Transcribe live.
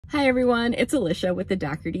Hi everyone, it's Alicia with the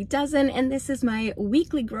Dougherty Dozen, and this is my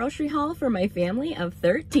weekly grocery haul for my family of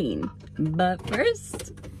 13. But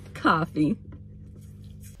first, coffee.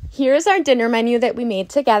 Here's our dinner menu that we made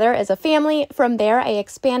together as a family. From there, I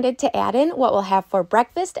expanded to add in what we'll have for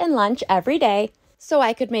breakfast and lunch every day, so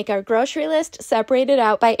I could make our grocery list separated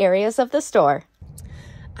out by areas of the store.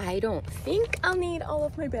 I don't think I'll need all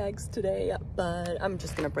of my bags today, but I'm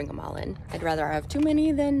just gonna bring them all in. I'd rather have too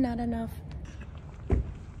many than not enough.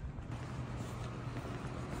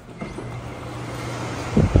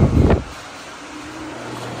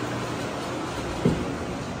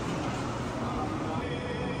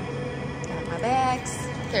 Bags.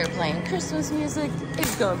 They're playing Christmas music.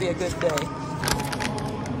 It's gonna be a good day.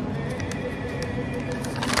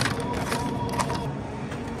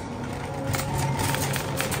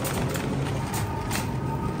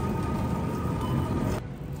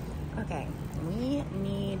 Okay, we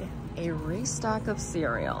need a restock of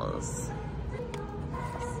cereals.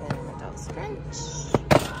 Cinnamon Toast Crunch,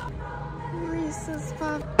 Reese's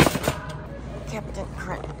Puff, Captain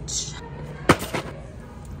Crunch,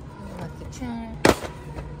 Lucky Charms,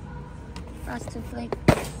 Frosted Flakes,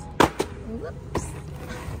 whoops,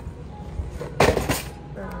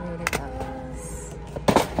 burritos.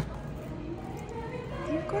 I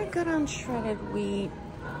think we're good on shredded wheat.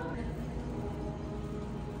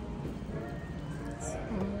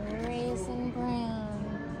 Some Raisin Bran.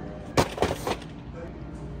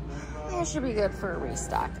 That should be good for a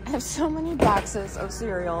restock. I have so many boxes of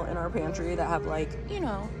cereal in our pantry that have, like, you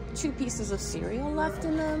know, 2 pieces of cereal left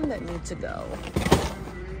in them that need to go.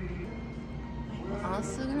 I'm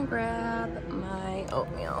also gonna grab my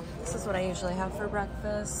oatmeal. This is what I usually have for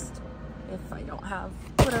breakfast if I don't have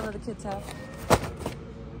whatever the kids have.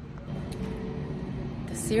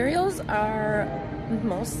 The cereals are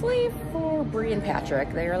mostly for Bree and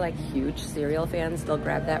Patrick. They are like huge cereal fans. They'll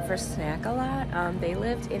grab that for snack a lot. They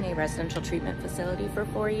lived in a residential treatment facility for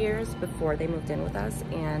 4 years before they moved in with us,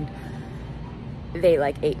 and they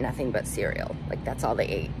like ate nothing but cereal. Like, that's all they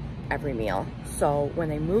ate every meal. So when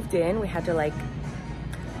they moved in, we had to like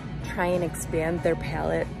try and expand their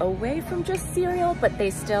palate away from just cereal, but they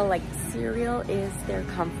still like, cereal is their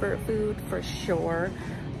comfort food for sure.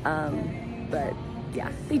 But yeah,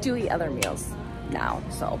 they do eat other meals now.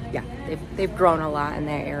 So yeah, they've grown a lot in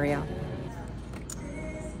that area.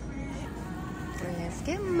 So let's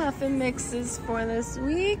get muffin mixes for this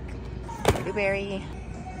week. Blueberry,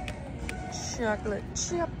 chocolate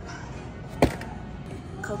chip,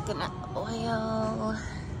 coconut oil.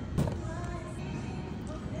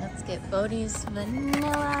 Let's get Bodie's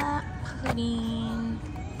vanilla pudding.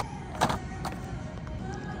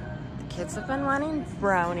 The kids have been wanting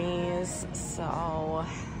brownies, so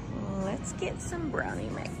let's get some brownie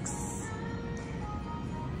mix.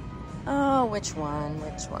 Oh, which one?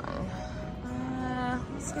 Which one?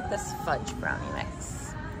 Let's get this fudge brownie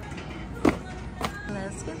mix.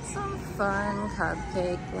 Let's get some fun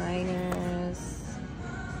cupcake liners.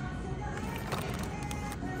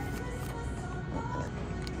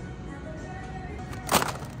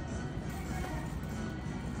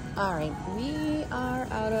 All right, we are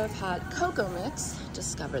out of hot cocoa mix.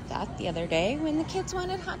 Discovered that the other day when the kids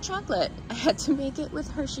wanted hot chocolate. I had to make it with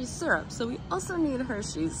Hershey's syrup, so we also need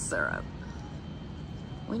Hershey's syrup.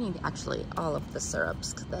 We need actually all of the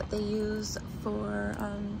syrups that they use for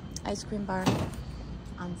ice cream bar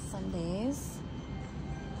on Sundays.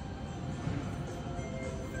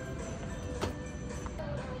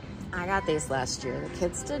 I got these last year. The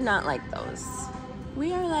kids did not like those.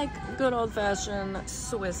 We are like good old-fashioned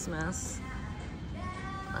Swiss Miss.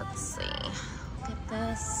 Let's see. Look at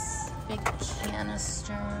this big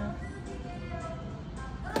canister.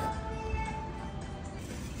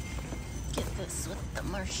 Get this with the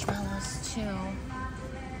marshmallows too.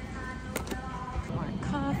 More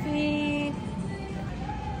coffee.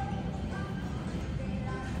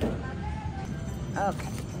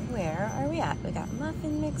 Okay, where are we at? We got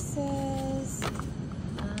muffin mixes.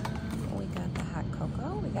 We got the hot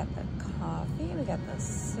cocoa. We got the coffee. We got the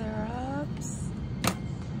syrups.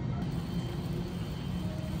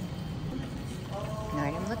 All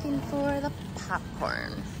right, I'm looking for the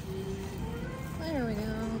popcorn. There we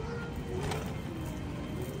go.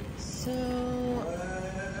 So,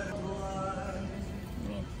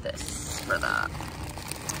 need this for the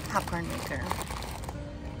popcorn maker.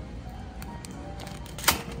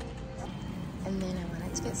 And then I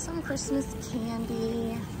wanted to get some Christmas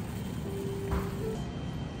candy.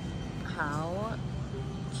 How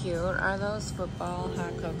cute are those football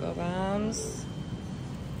hot cocoa bombs?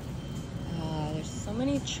 There's so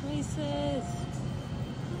many choices.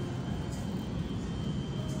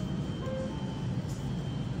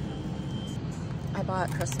 I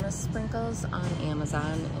bought Christmas sprinkles on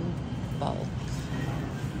Amazon in bulk.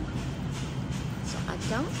 So I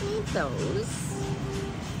don't need those.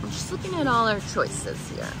 I'm just looking at all our choices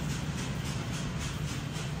here.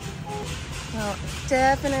 Well,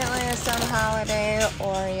 definitely some holiday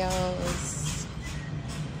Oreos.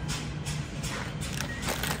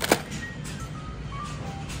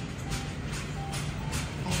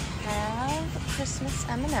 I have Christmas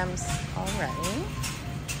M&Ms already.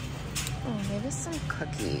 Oh, maybe some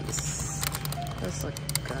cookies. Those look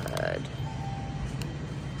good.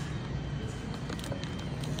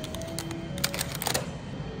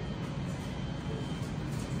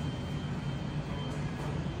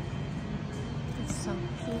 Some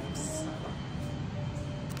Peeps.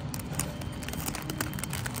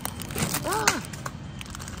 Ah!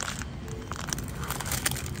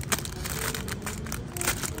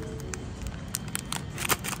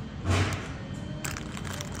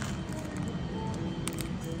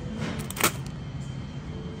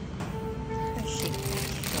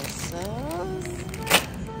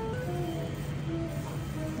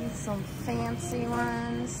 Some fancy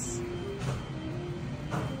ones.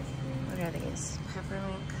 What are these?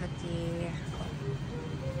 Peppermint cookie.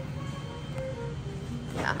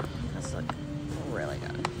 Yeah, those look really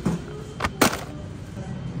good.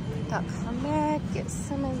 Got Comet, get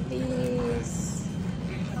some of these.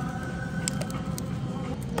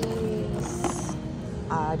 These.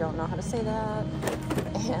 I don't know how to say that.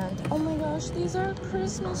 And oh my gosh, these are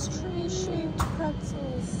Christmas tree shaped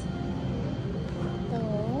pretzels.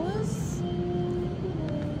 Those.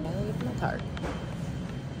 I leave my cart.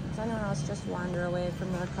 Anyone else just wander away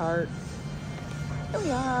from their cart. Here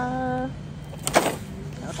we are.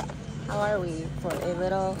 Okay, how are we for a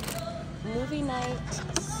little movie night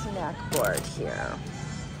snack board here?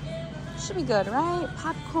 Should be good, right?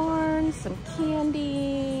 Popcorn, some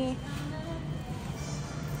candy.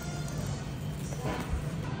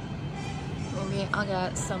 Maybe I'll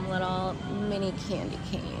get some little mini candy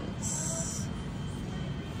canes.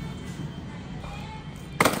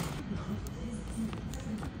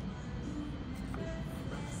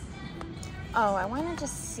 Oh, I wanted to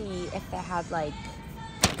see if they had like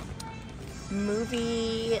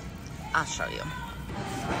movie, I'll show you.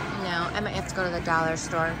 No, I might have to go to the dollar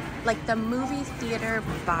store. Like the movie theater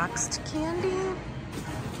boxed candy.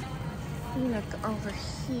 Look over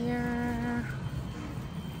here.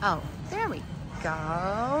 Oh, there we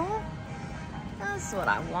go. That's what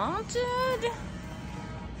I wanted.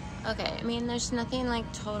 Okay, I mean, there's nothing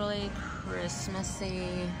like totally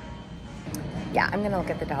Christmassy. Yeah, I'm gonna look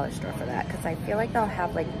at the dollar store for that because I feel like they'll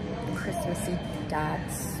have like Christmassy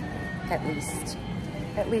dots, at least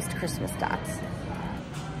Christmas dots.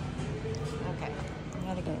 Okay, I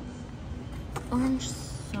gotta get orange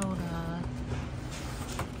soda.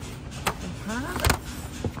 They have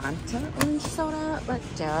Fanta orange soda, but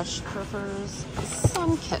Dash prefers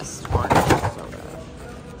sun-kissed orange soda.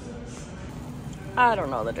 I don't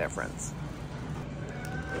know the difference.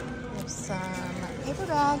 There's some paper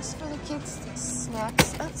bags for the kids'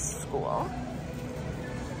 snacks at school.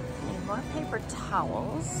 Need more paper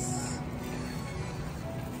towels.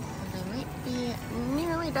 And I might be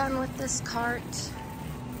nearly done with this cart.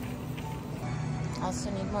 Also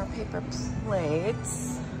need more paper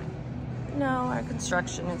plates. No, our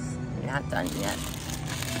construction is not done yet.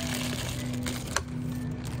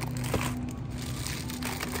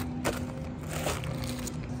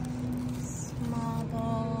 Small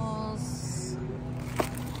bowls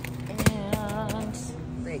and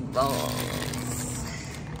big bowls.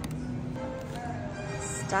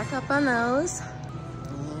 Stack up on those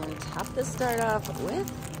and have to start off with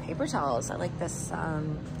paper towels. I like this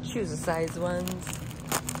choose a size ones.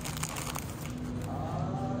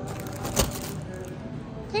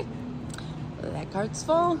 That cart's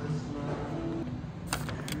full.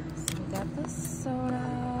 So we got the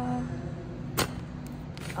soda.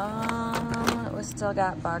 We still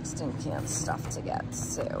got boxed and canned stuff to get,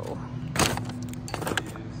 so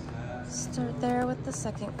start there with the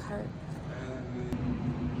second cart.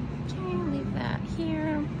 Okay, leave that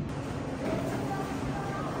here.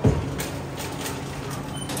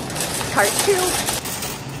 Cart 2.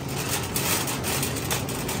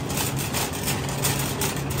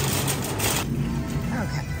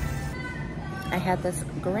 I had this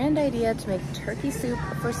grand idea to make turkey soup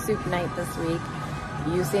for soup night this week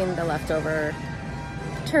using the leftover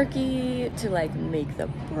turkey to like make the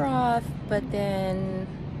broth, but then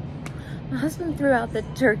my husband threw out the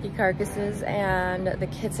turkey carcasses and the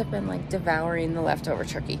kids have been like devouring the leftover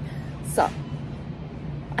turkey. So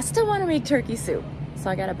I still want to make turkey soup, so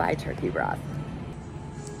I gotta buy turkey broth.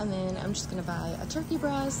 And then I'm just gonna buy a turkey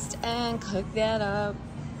breast and cook that up.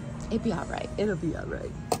 It'll be all right. It'll be all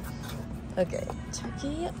right. Okay,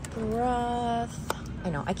 turkey broth. I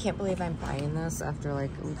know, I can't believe I'm buying this after like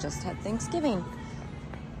we just had Thanksgiving.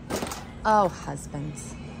 Oh,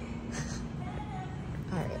 husbands.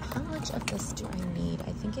 All right, how much of this do I need?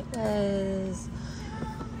 I think it was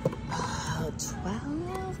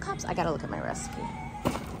 12 cups. I gotta look at my recipe.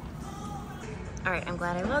 All right, I'm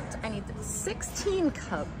glad I looked. I need 16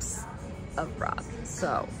 cups of broth.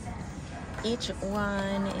 So each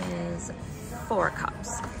one is 4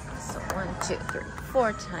 cups. So 1, 2, 3,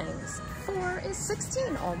 4 times 4 is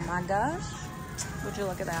 16. Oh my gosh. Would you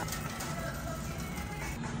look at that?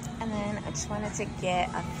 And then I just wanted to get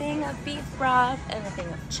a thing of beef broth and a thing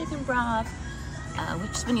of chicken broth.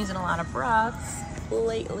 We've just been using a lot of broths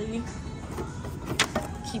lately.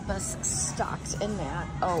 Keep us stocked in that.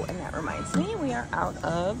 Oh, and that reminds me, we are out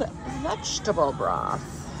of vegetable broth.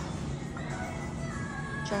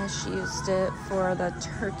 Josh used it for the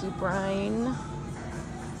turkey brine.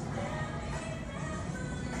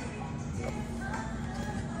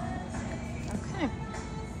 Okay.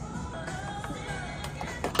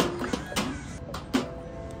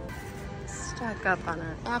 Stock up on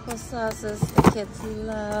our applesauces the kids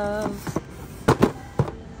love.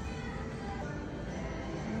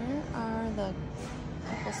 The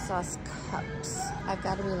applesauce cups. I've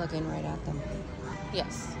got to be looking right at them.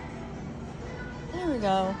 Yes. There we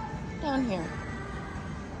go. Down here.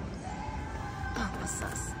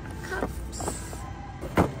 Applesauce cups.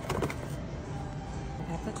 We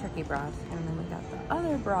got the turkey broth, and then we got the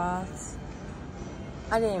other broths.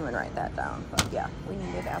 I didn't even write that down, but yeah, we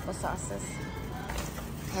needed applesauces.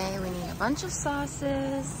 Okay, we need a bunch of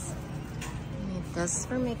sauces. We need this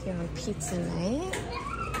for making on pizza night.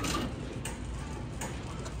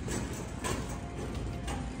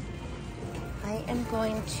 I am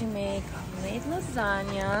going to make homemade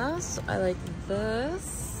lasagna, so I like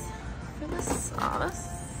this for the sauce.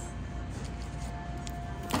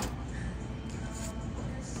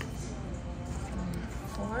 And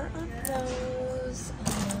 4 of those,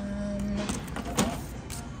 and then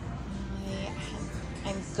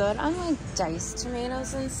I'm good on like diced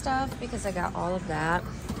tomatoes and stuff because I got all of that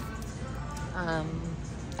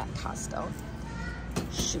at Costco.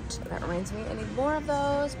 Shoot, that reminds me, I need more of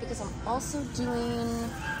those because I'm also doing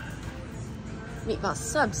meatball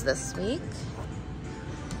subs this week.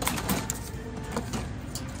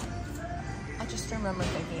 I just remember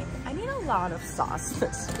thinking, I need a lot of sauce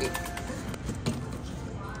this week.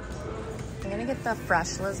 I'm gonna get the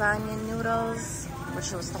fresh lasagna noodles,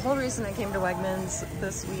 which was the whole reason I came to Wegmans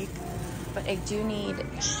this week. But I do need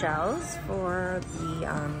shells for the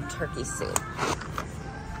turkey soup.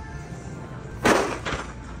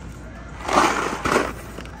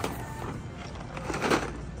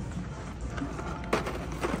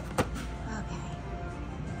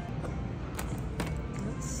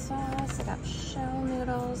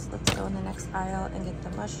 Let's go in the next aisle and get the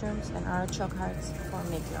mushrooms and artichoke hearts for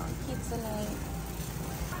make your own pizza night.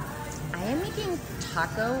 I am making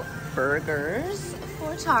taco burgers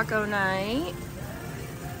for taco night.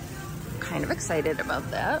 Kind of excited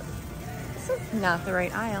about that. This is not the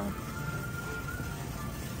right aisle.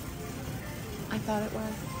 I thought it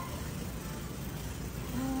was.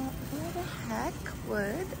 Where the heck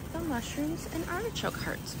would the mushrooms and artichoke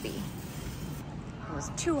hearts be? It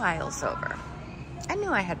was 2 aisles over. I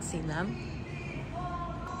knew I had seen them.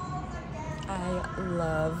 I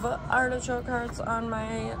love artichoke hearts on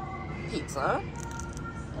my pizza.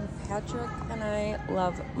 And Patrick and I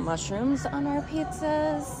love mushrooms on our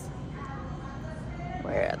pizzas.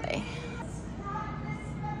 Where are they?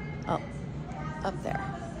 Oh, up there,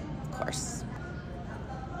 of course.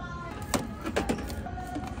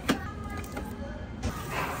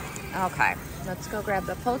 Okay, let's go grab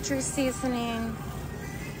the poultry seasoning.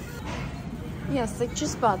 Yes, I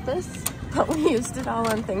just bought this, but we used it all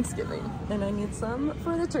on Thanksgiving, and I need some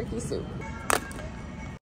for the turkey soup.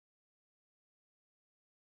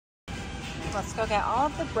 Let's go get all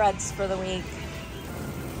of the breads for the week.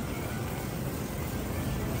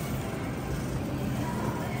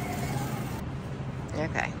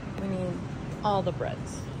 Okay, we need all the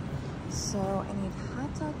breads. So I need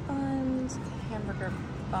hot dog buns, hamburger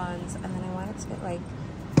buns, and then I wanted to get like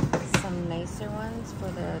some nicer ones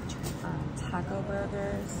for the taco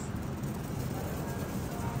burgers.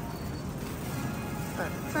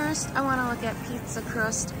 But first, I want to look at pizza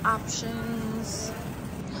crust options.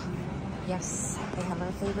 Yes, they have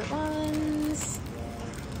our favorite ones.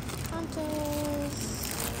 Contos.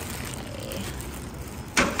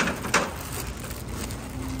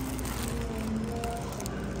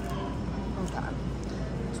 Okay.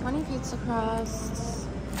 pizza crusts.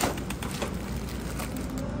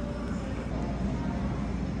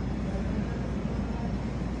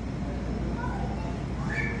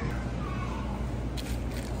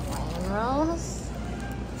 Lemon rolls.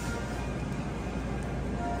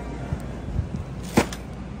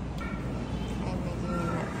 I'm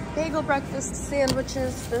making bagel breakfast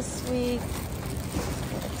sandwiches this week.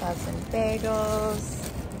 It's us and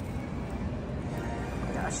bagels. Oh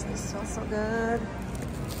my gosh, these smell so good.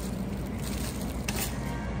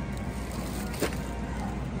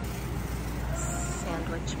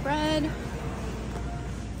 Sandwich bread.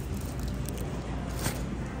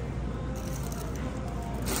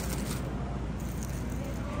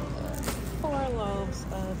 Four loaves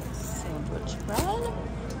of sandwich bread.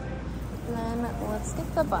 And then let's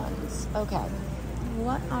get the buns. Okay,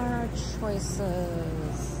 what are our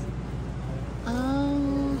choices?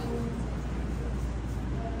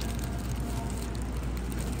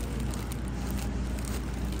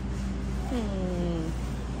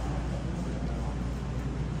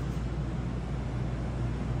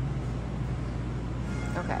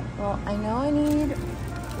 Okay, well, I know I need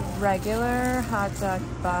regular hot dog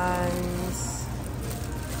buns.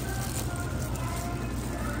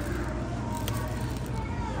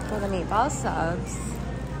 For the meatball subs.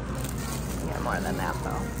 Yeah, more than that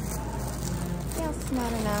though. Yes,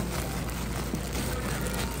 not enough.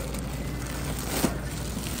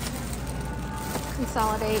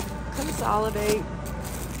 Consolidate, consolidate.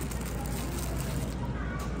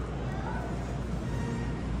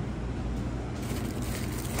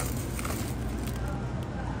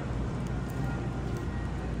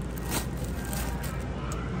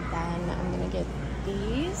 Then I'm gonna get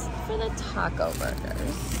these for the taco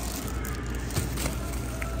burgers.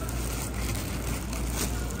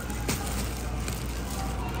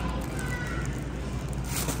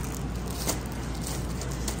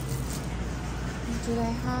 Do they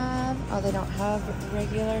have, oh, they don't have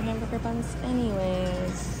regular hamburger buns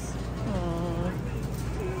anyways.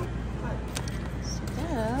 So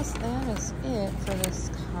yes, that is it for this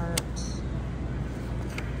cart.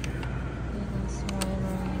 Vegan swine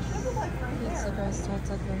rice, pizza crust, hot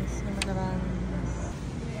dog buns, hamburger buns.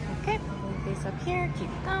 Okay, move these up here,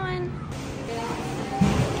 keep going.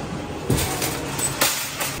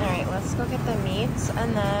 All right, let's go get the meats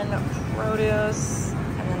and then produce,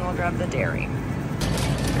 and then we'll grab the dairy.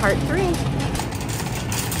 Part 3.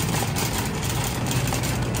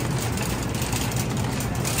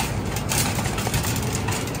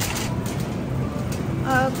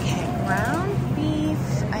 Okay, ground beef.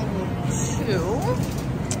 I need 2.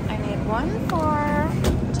 I need 1 for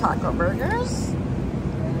taco burgers.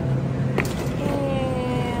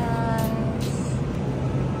 And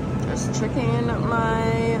just checking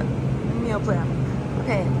my meal plan.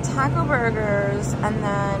 Okay, taco burgers and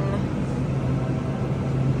then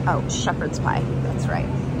oh, shepherd's pie, that's right.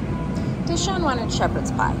 Deshaun wanted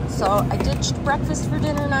shepherd's pie. So I ditched breakfast for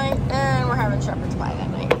dinner night and we're having shepherd's pie that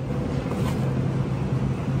night.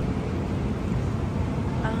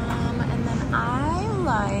 And then I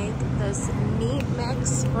like this meat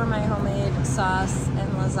mix for my homemade sauce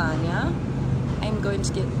and lasagna. I'm going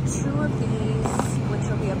to get 2 of these, which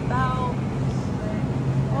will be about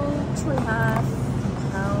 2.5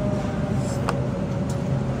 pounds,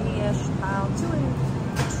 3-ish pounds, 2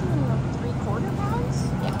 3/4 pounds?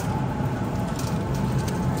 Yeah.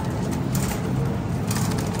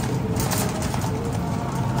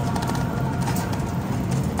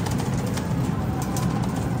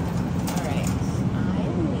 Alright, I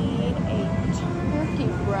need a turkey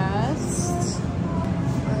breast.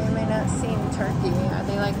 Why am I not seeing turkey? Are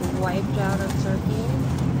they like wiped out of turkey?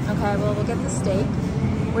 Okay, well, we'll get the steak.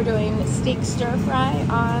 We're doing steak stir fry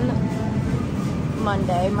on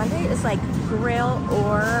Monday. Monday is like grill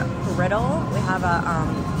or griddle. We have a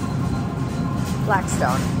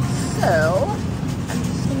Blackstone. So I'm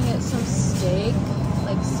just gonna get some steak,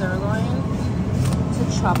 like sirloin, to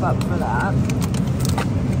chop up for that.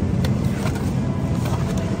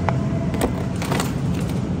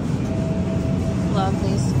 Love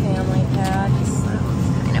these family packs.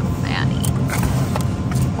 Kind of fatty.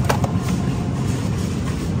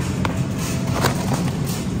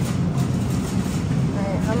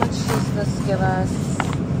 Alright, how much does this give us?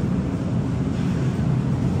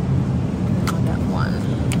 I got 1.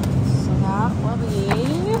 So that will be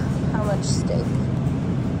how much steak?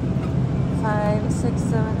 5, 6,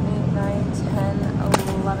 7, 8, 9, 10,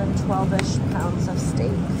 11, 12-ish pounds of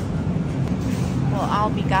steak. Well, I'll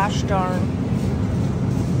be gosh darn.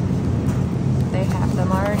 They have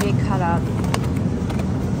them already cut up.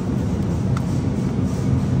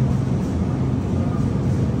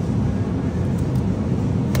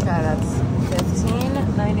 Got a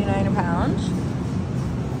 $2.99 a pound.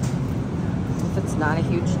 If it's not a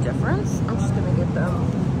huge difference, I'm just gonna get them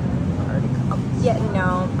already cut. Yeah,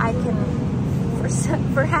 no, I can,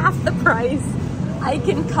 for half the price, I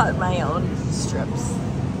can cut my own strips.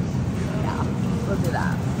 Yeah, we'll do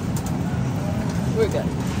that. We're good.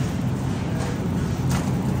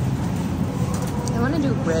 I want to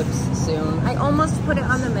do ribs soon. I almost put it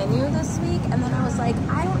on the menu this week, and then I was like,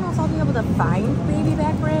 I don't know if I'll be able to find baby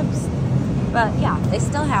back ribs. But yeah, they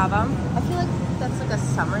still have them. I feel like that's like a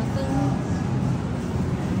summer thing.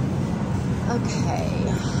 Okay.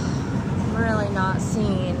 I'm really not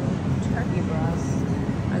seeing turkey breast.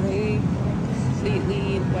 Are they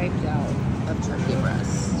completely wiped out of turkey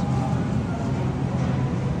breast?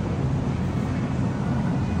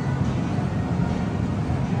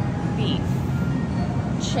 Beef.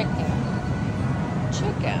 Chicken,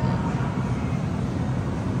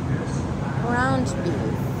 ground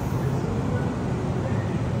beef,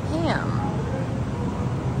 ham.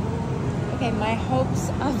 Okay, my hopes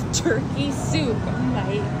of turkey soup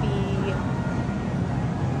might be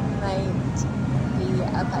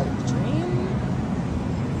a pipe dream.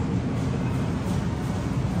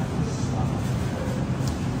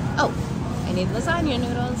 Oh, I need lasagna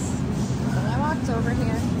noodles. So I walked over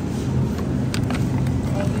here.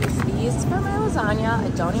 I use these for my lasagna. I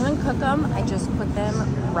don't even cook them. I just put them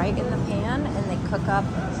right in the pan and they cook up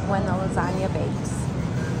when the lasagna bakes.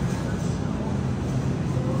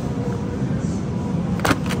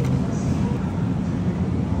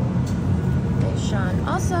 Okay, Sean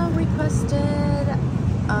also requested,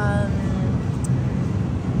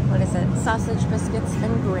 what is it? Sausage biscuits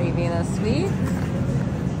and gravy this week.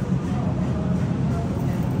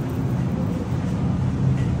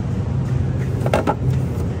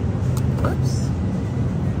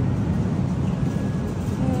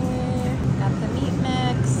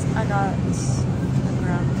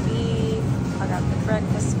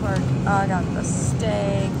 I got the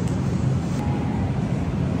steak.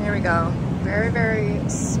 Here we go. Very, very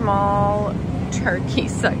small turkey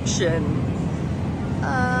section.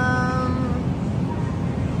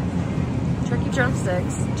 Turkey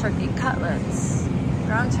drumsticks, turkey cutlets,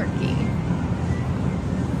 ground turkey,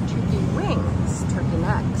 turkey wings, turkey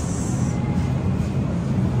necks.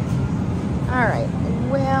 All right,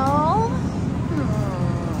 well,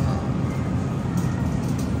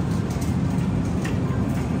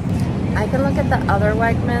 I can look at the other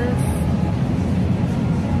Wegmans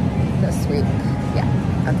this week. Yeah,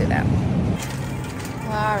 I'll do that.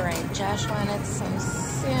 All right, Josh wanted some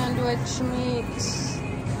sandwich meat.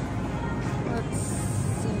 Let's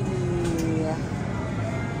see.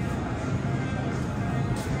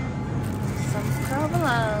 Some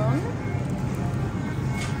provolone.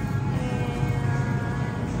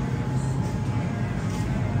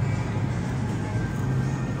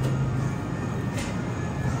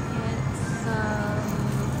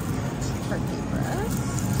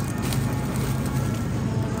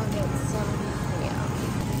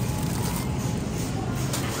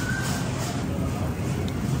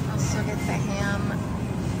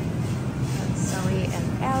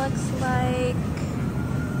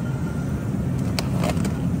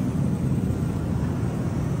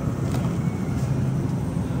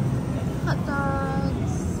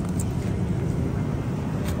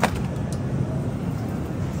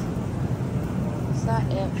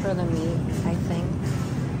 For the meat, I think.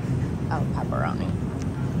 Oh, pepperoni.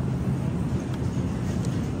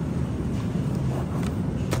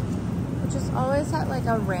 Which is always at like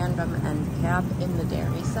a random end cap in the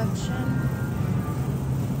dairy section.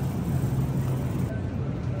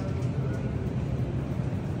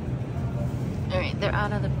 Alright, they're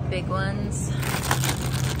out of the big ones.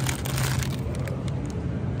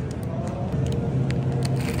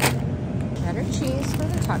 Cheddar cheese for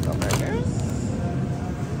the taco burgers.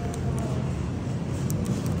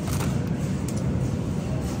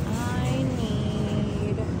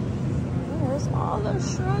 All the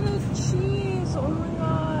shredded cheese, oh my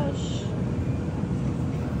gosh.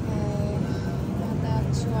 Okay, add that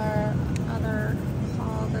to our other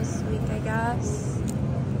haul this week, I guess.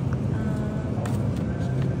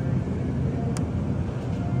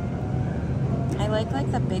 I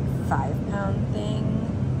like the big 5-pound thing.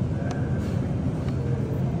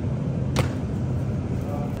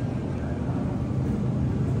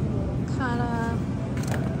 Kinda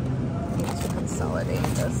need to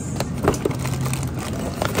consolidate this.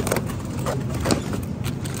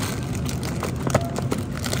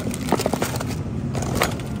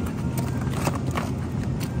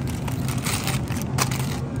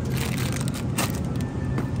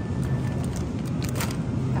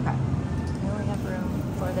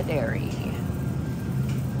 Dairy.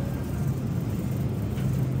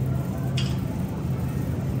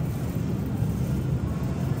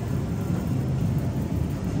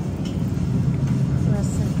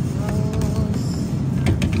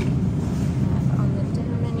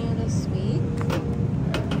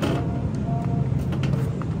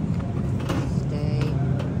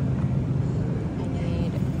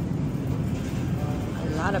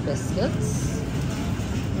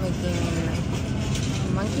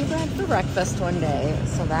 breakfast one day.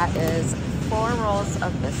 So that is 4 rolls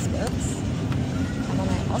of biscuits. And then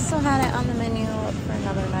I also had it on the menu for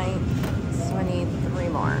another night. So I need 3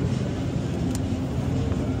 more.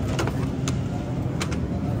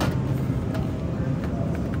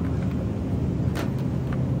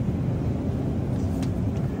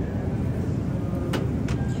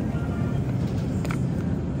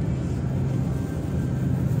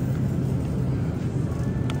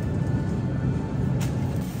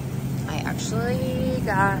 Actually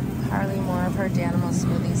got Harley more of her Danimal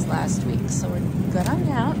smoothies last week, so we're good on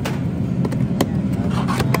that.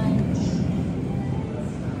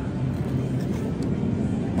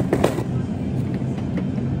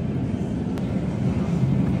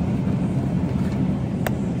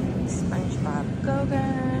 SpongeBob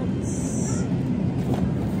Go-Gurts.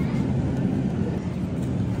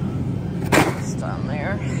 It's down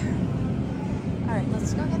there. Alright,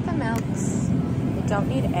 let's go get the milks. Don't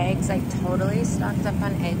need eggs. I totally stocked up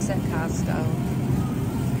on eggs at Costco.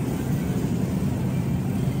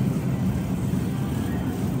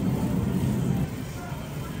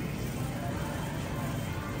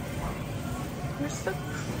 Where's the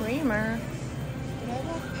creamer? Did I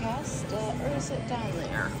walk past it or is it down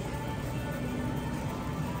there?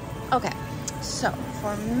 Okay, so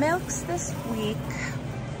for milks this week,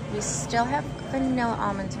 we still have vanilla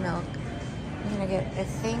almond milk. I'm gonna get a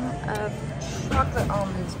thing of chocolate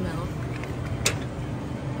almond milk.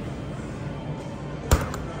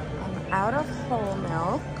 I'm out of whole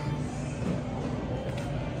milk.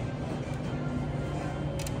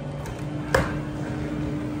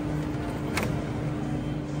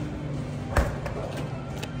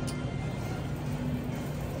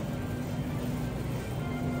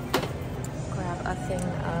 Grab a thing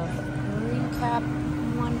of green cap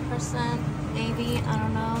 1%. Maybe, I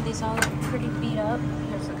don't know. These all look pretty beat up.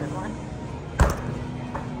 Here's a good one.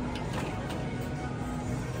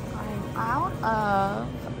 I'm out of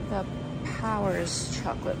the Powers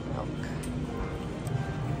chocolate milk.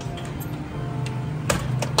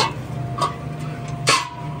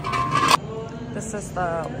 This is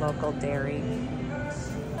the local dairy.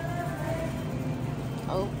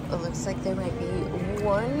 Oh, it looks like there might be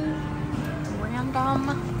one random.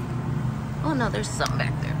 Oh no, there's some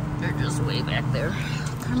back there. They're just way back there.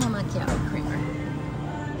 Caramel macchiato creamer.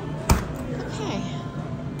 Okay.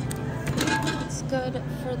 That's good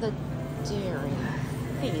for the dairy.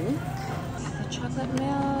 I think the chocolate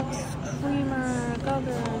milk, creamer,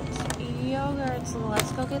 Go-Gurts, yogurts.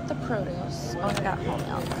 Let's go get the produce. Oh, I got whole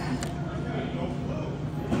milk.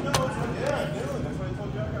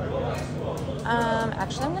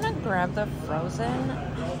 Actually, I'm gonna grab the frozen.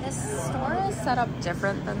 This store is set up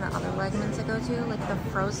different than the other Wegmans I go to. Like, the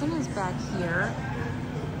frozen is back here,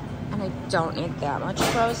 and I don't need that much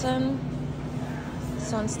frozen.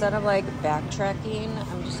 So instead of like backtracking,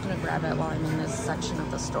 I'm just gonna grab it while I'm in this section of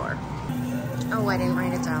the store. Oh, I didn't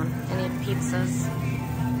write it down. I need pizzas.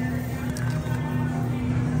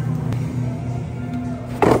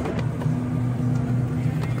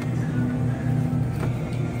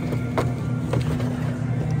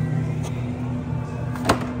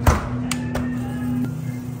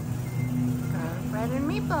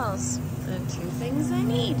 The 2 things I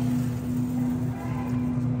need.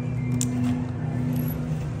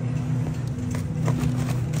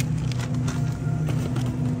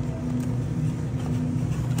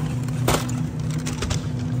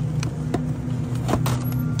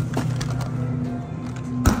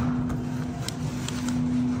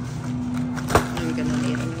 I'm gonna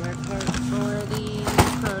need another cart for the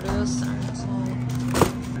produce.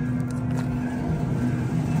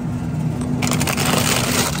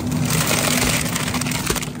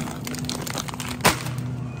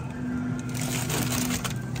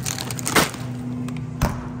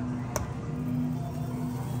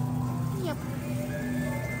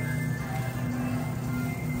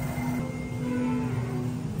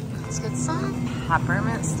 Let's get some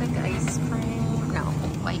peppermint stick ice cream. No,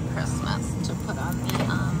 White Christmas to put on the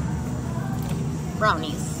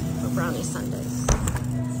brownies for brownie sundaes.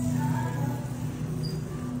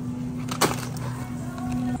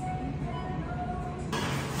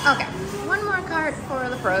 Okay, one more cart for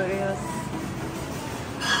the produce.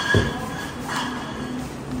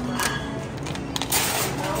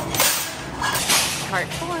 Cart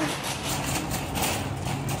 4.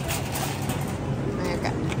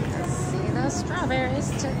 Strawberries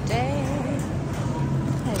today.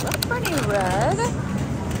 They look pretty red.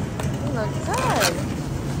 They look good.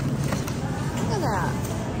 Look at that.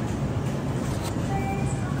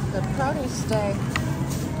 Good produce day.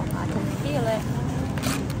 I can feel it.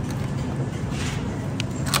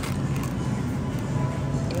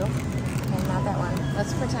 Ew.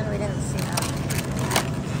 Let's pretend we didn't see that.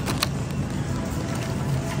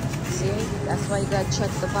 See? That's why you gotta check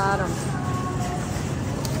the bottom.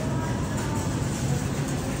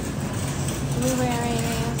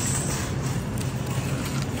 Blueberries.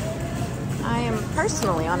 I am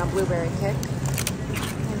personally on a blueberry kick.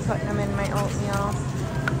 I'm putting them in my oatmeal.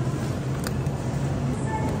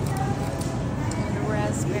 And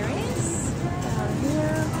raspberries down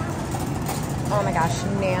here. Oh my gosh,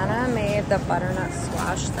 Nana made the butternut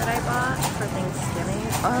squash that I bought for Thanksgiving.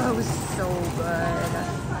 Oh, it was so good.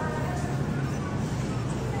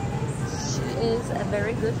 She is a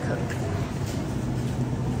very good cook.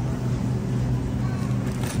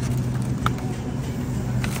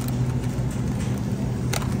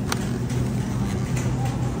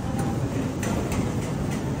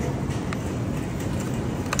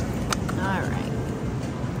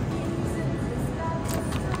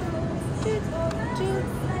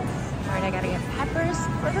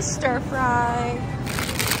 Stir fry.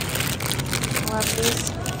 Love these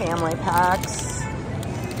family packs.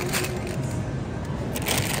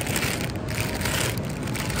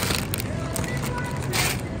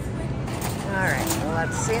 All right, well,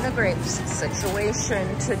 let's see the grapes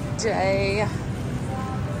situation today.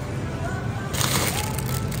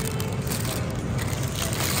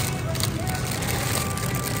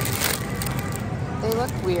 They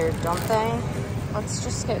look weird, don't they? Let's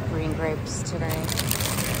just get green grapes today.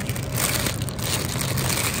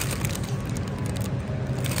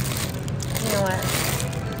 You know what?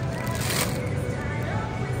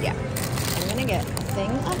 Yeah, I'm gonna get a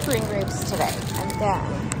thing of green grapes today. And then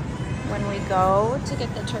when we go to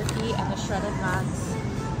get the turkey and the shredded nuts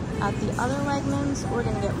at the other Wegmans, we're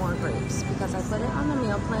gonna get more grapes because I put it on the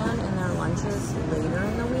meal plan and their lunches later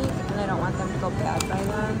in the week and I don't want them to go bad by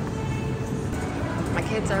then. My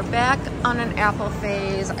kids are back on an apple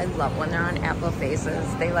phase. I love when they're on apple phases.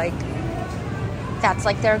 They like, that's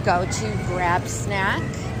like their go-to grab snack.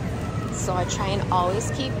 So I try and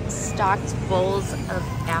always keep stocked bowls of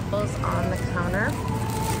apples on the counter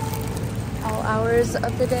all hours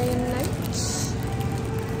of the day and night.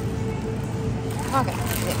 Okay,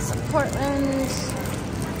 get some Portland.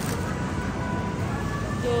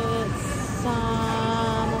 Get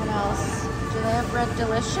some, what else? Do they have Red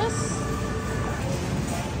Delicious?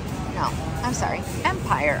 No, I'm sorry.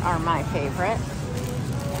 Empire are my favorite.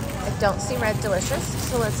 I don't see Red Delicious,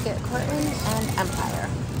 so let's get Cortland and Empire.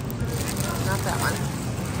 Not that one.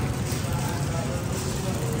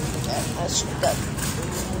 Okay, that should be good.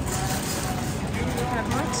 We have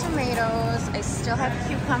more tomatoes. I still have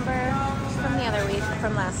cucumber from the other week,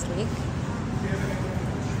 from last week.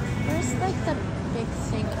 Where's like the big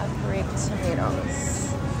thing of grape tomatoes?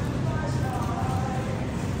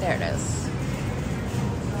 There it is.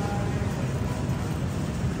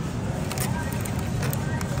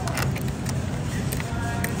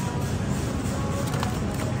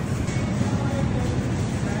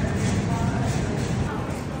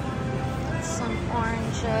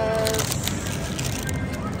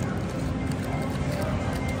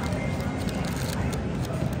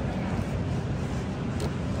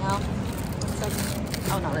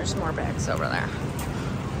 Oh no, there's more bags over there.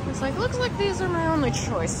 It's like, looks like these are my only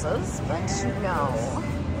choices, but no.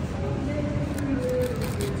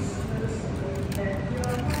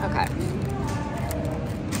 Okay.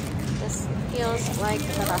 This feels like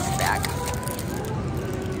the best bag.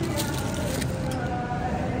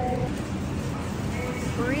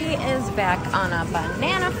 Bree is back on a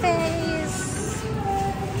banana phase.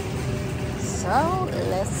 So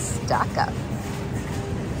let's stock up.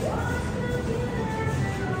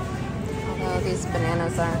 These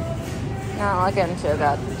bananas are not looking too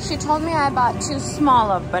good. She told me I bought too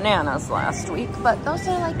small of bananas last week, but those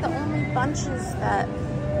are like the only bunches that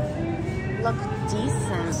look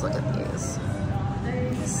decent. Look at these.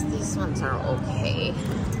 These ones are okay.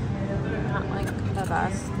 Not like the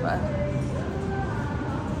best, but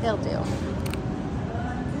they'll do.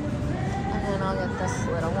 And then I'll get this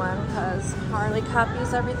little one because Harley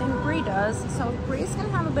copies everything Bree does. So if Bree's gonna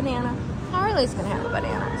have a banana, Harley's gonna have a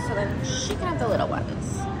banana, so then she can have the little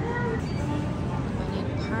ones. I need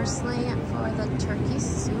parsley for the turkey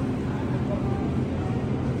soup.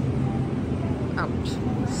 Ouch,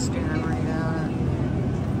 staring right at it.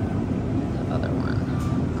 The other one.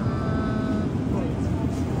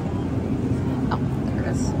 Oh, there it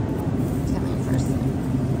is. It's coming first.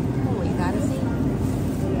 Holy, that is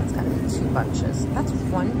that's gotta be 2 bunches. That's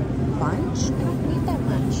 1 bunch? I don't need that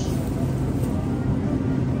much.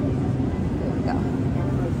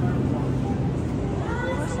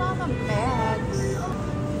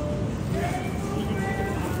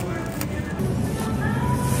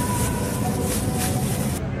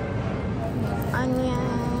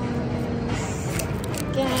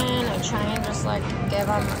 just like give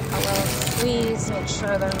them a little squeeze, make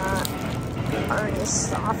sure they're not already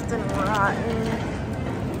soft and rotten.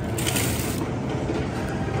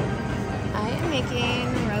 I am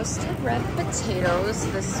making roasted red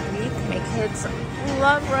potatoes this week. My kids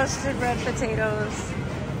love roasted red potatoes.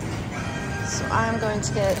 So I'm going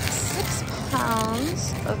to get 6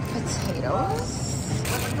 pounds of potatoes.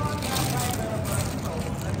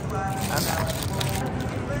 Okay.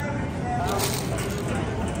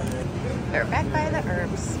 They're back by the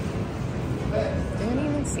herbs. Didn't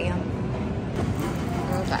even see them.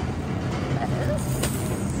 Okay.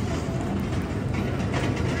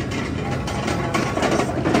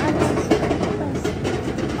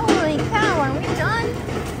 Holy cow, are we done?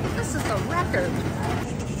 This is a record.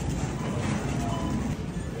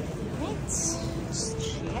 Let's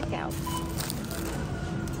check out.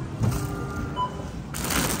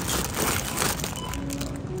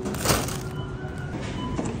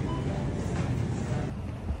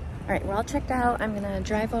 All right, we're all checked out. I'm gonna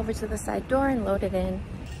drive over to the side door and load it in.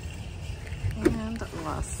 And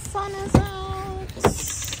the sun is out.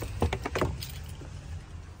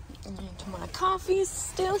 And my coffee's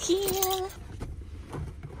still here.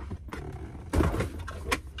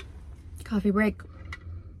 Coffee break.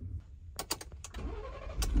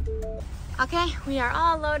 Okay, we are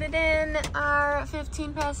all loaded in our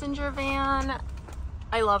 15-passenger van.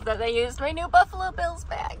 I love that they used my new Buffalo Bills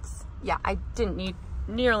bags. Yeah, I didn't need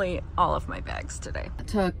nearly all of my bags today. It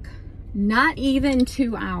took not even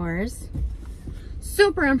 2 hours.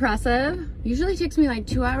 Super impressive. Usually takes me like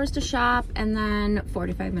 2 hours to shop and then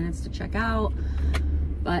 45 minutes to check out.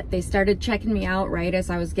 But they started checking me out right as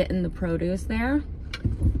I was getting the produce there.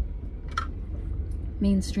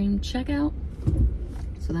 Mainstream checkout.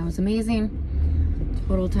 So that was amazing.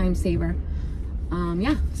 Total time saver.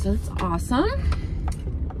 Yeah, so that's awesome.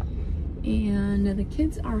 And the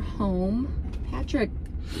kids are home. Patrick,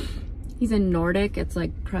 he's in Nordic. It's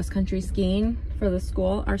like cross-country skiing for the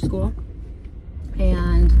school, our school.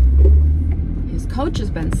 And his coach has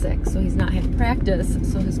been sick, so he's not had practice.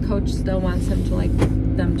 So his coach still wants him to like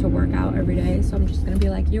them to work out every day. So I'm just gonna be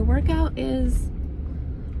like, your workout is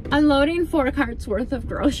unloading 4 carts worth of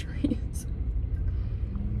groceries.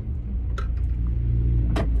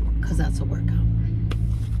 Cause that's a workout.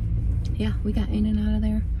 Yeah, we got in and out of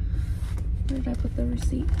there. Where did I put the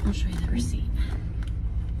receipt? I'll show you the receipt.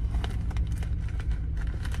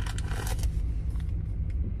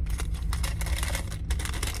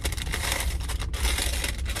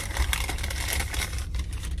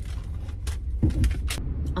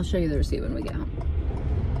 I'll show you the receipt when we get home.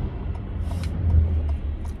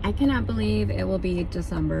 I cannot believe it will be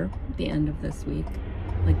December, the end of this week.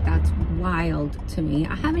 Like, that's wild to me.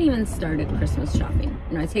 I haven't even started Christmas shopping.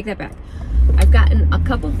 No, I take that back. I've gotten a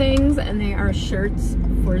couple things, and they are shirts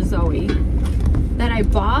for Zoe that I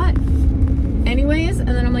bought anyways, and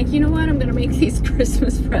then I'm like, you know what? I'm gonna make these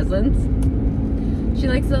Christmas presents. She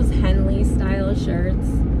likes those Henley style shirts.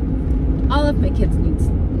 All of my kids need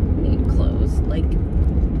clothes. Like,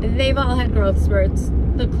 they've all had growth spurts.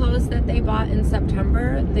 The clothes that they bought in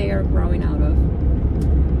September, they are growing out of.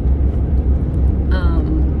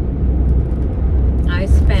 I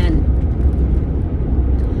spent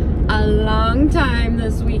a long time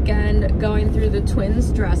this weekend going through the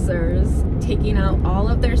twins' dressers, taking out all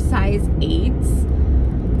of their size 8s.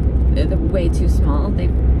 They're way too small. They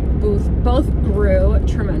both grew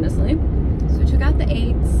tremendously. So I took out the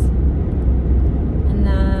 8s, and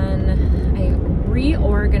then I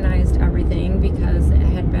reorganized everything because it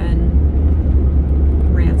had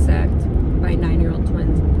been ransacked by 9-year-old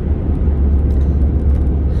twins.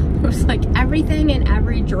 It was like everything in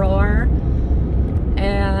every drawer,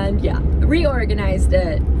 and yeah, reorganized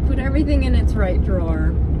it, put everything in its right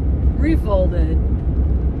drawer, refolded.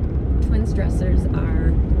 Twins' dressers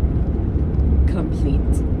are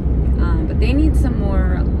complete, but they need some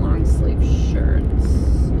more long sleeve shirts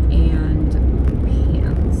and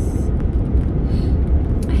pants.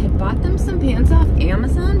 I had bought them some pants off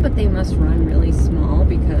Amazon, but they must run really small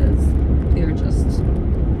because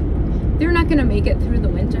they're not gonna make it through the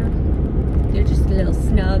winter. They're just a little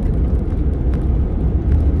snug.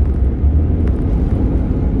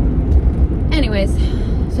 Anyways,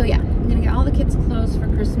 so yeah, I'm gonna get all the kids' clothes for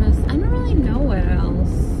Christmas. I don't really know what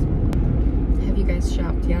else. Have you guys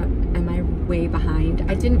shopped yet? Am I way behind?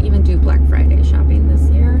 I didn't even do Black Friday shopping this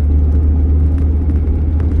year.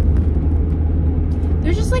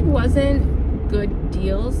 There just like wasn't good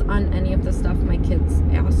deals on any of the stuff my kids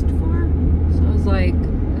asked for. So I was like,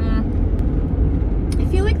 I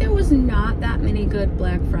feel like there was not that many good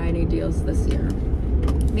Black Friday deals this year.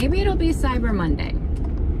 Maybe it'll be Cyber Monday.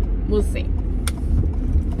 We'll see.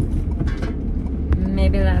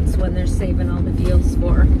 Maybe that's when they're saving all the deals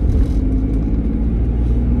for.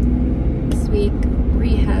 This week,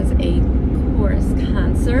 Bree has a chorus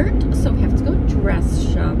concert, so we have to go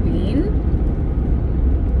dress shopping.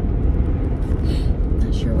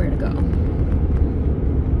 Not sure where to go.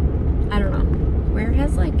 I don't know. Where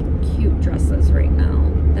has like cute dresses right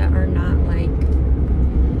now that are not like...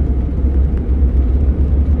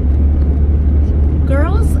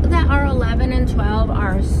 Girls that are 11 and 12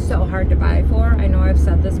 are so hard to buy for. I know I've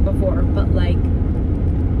said this before, but like,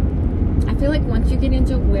 I feel like once you get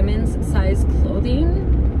into women's size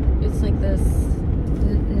clothing, it's like this,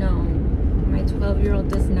 no, my 12-year-old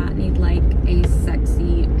does not need like a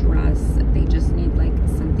sexy dress. They just need like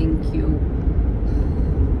something cute.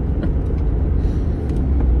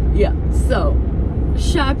 Yeah, so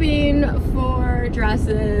shopping for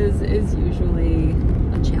dresses is usually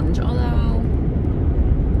a challenge, although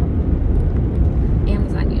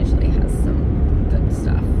Amazon usually has some good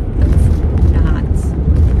stuff that's not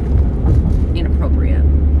inappropriate.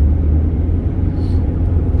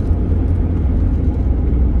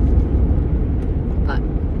 But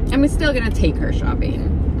I'm still gonna take her shopping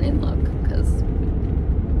and look, because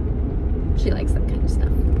she likes that kind of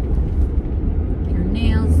stuff. Get her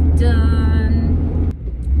nails done.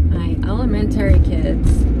 My elementary kids,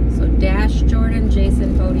 so Dash, Jordan,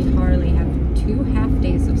 Jason, Bodie, Harley, have 2 half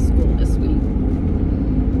days of school this week.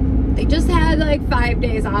 They just had like 5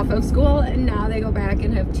 days off of school, and now they go back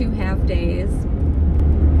and have 2 half days.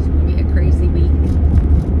 It's gonna be a crazy week.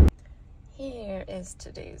 Here is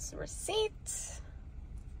today's receipt.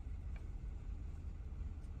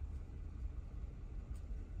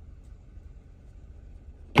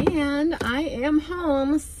 And I am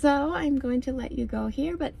home, so I'm going to let you go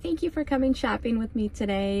here, but thank you for coming shopping with me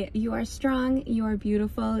today. You are strong, you are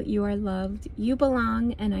beautiful, you are loved, you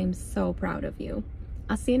belong, and I'm so proud of you.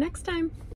 I'll see you next time.